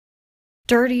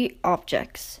dirty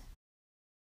objects.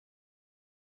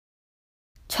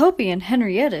 Toby and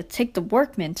Henrietta take the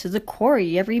workmen to the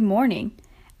quarry every morning.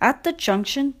 At the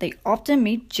junction, they often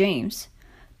meet James.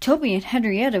 Toby and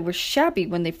Henrietta were shabby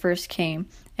when they first came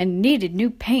and needed new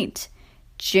paint.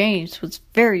 James was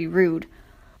very rude.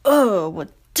 "Oh,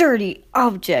 what dirty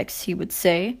objects," he would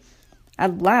say.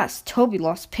 At last, Toby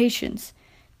lost patience.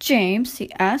 "James," he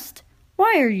asked,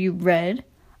 "why are you red?"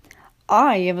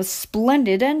 "I am a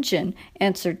splendid engine,"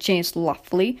 answered James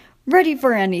loftily, "ready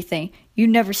for anything. You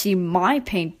never see my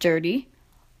paint dirty."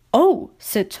 "Oh,"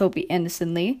 said Toby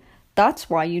innocently, "that's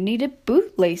why you needed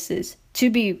bootlaces. To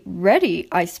be ready,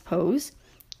 I suppose."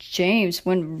 James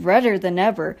went redder than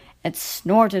ever and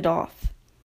snorted off.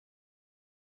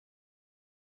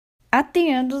 At the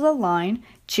end of the line,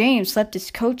 James left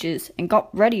his coaches and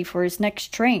got ready for his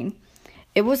next train.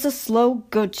 It was a slow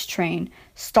goods train,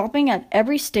 stopping at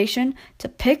every station to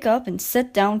pick up and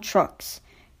set down trucks.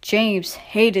 James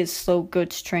hated slow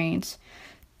goods trains.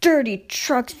 "Dirty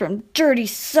trucks from dirty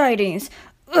sidings!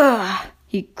 Ugh!"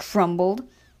 he grumbled.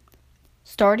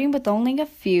 Starting with only a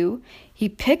few, he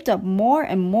picked up more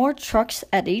and more trucks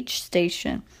at each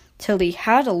station, till he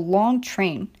had a long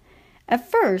train. At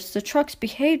first, the trucks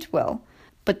behaved well,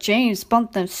 but James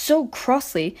bumped them so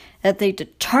crossly that they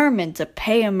determined to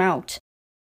pay him out.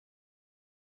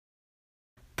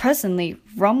 Presently,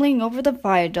 rumbling over the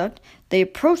viaduct, they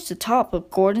approached the top of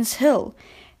Gordon's Hill.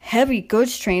 Heavy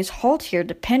goods trains halt here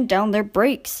to pin down their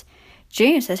brakes.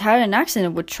 James had had an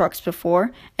accident with trucks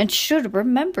before and should have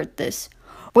remembered this.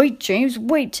 "Wait, James,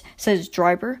 wait," said his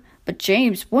driver. But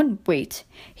James wouldn't wait.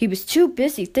 He was too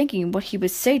busy thinking what he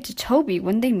would say to Toby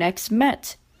when they next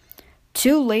met.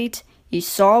 Too late, he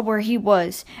saw where he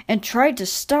was and tried to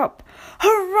stop.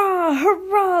 "Hurrah!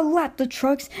 Hurrah!" laughed the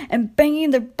trucks, and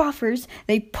banging their buffers,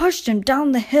 they pushed him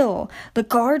down the hill. The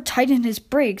guard tightened his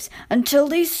brakes until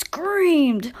they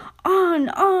screamed.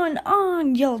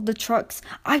 On, yelled the trucks.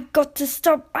 "I've got to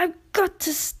stop! I've got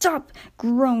to stop!"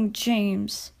 groaned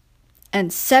James.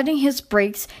 And setting his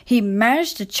brakes, he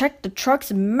managed to check the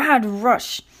truck's mad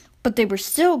rush, but they were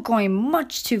still going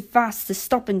much too fast to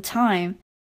stop in time.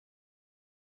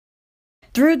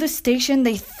 Through the station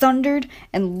they thundered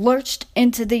and lurched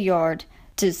into the yard.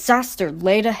 Disaster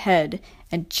laid ahead,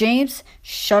 and James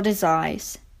shut his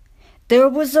eyes. There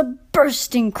was a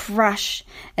bursting crash,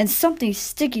 and something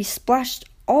sticky splashed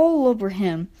all over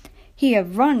him. He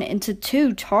had run into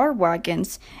 2 tar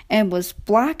wagons and was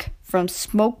black from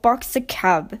smokebox to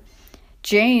cab.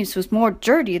 James was more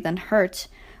dirty than hurt,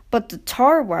 but the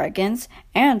tar wagons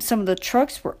and some of the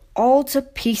trucks were all to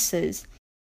pieces.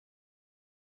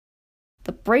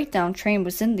 The breakdown train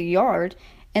was in the yard,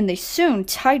 and they soon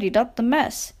tidied up the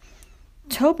mess.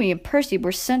 Toby and Percy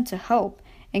were sent to help,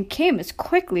 and came as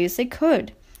quickly as they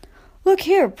could. "Look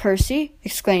here, Percy,"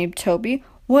 exclaimed Toby.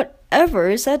 "Whatever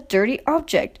is that dirty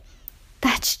object?"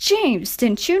 "That's James,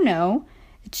 didn't you know?"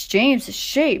 "It's James's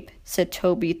shape," said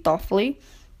Toby thoughtfully.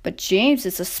 "But James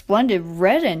is a splendid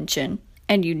red engine,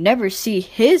 and you never see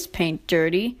his paint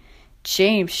dirty."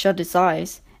 James shut his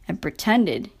eyes and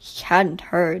pretended he hadn't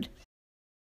heard.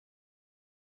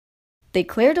 They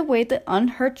cleared away the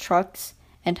unhurt trucks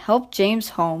and helped James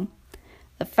home.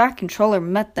 The fat controller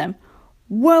met them.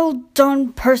 "Well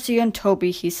done, Percy and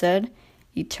Toby," he said.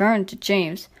 He turned to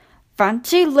James.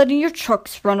 "Fancy letting your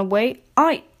trucks run away.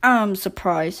 I am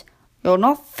surprised. You're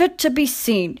not fit to be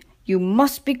seen. You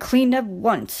must be cleaned at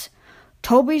once.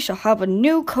 Toby shall have a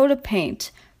new coat of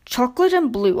paint. Chocolate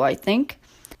and blue, I think.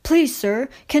 Please, sir,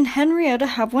 can Henrietta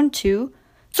have one too?"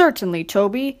 "Certainly,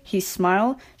 Toby," he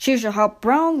smiled. "She shall have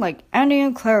brown like Annie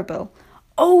and Clarabelle."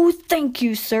 "Oh, thank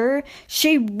you, sir.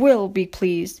 She will be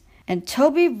pleased." And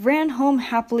Toby ran home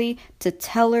happily to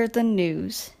tell her the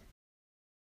news.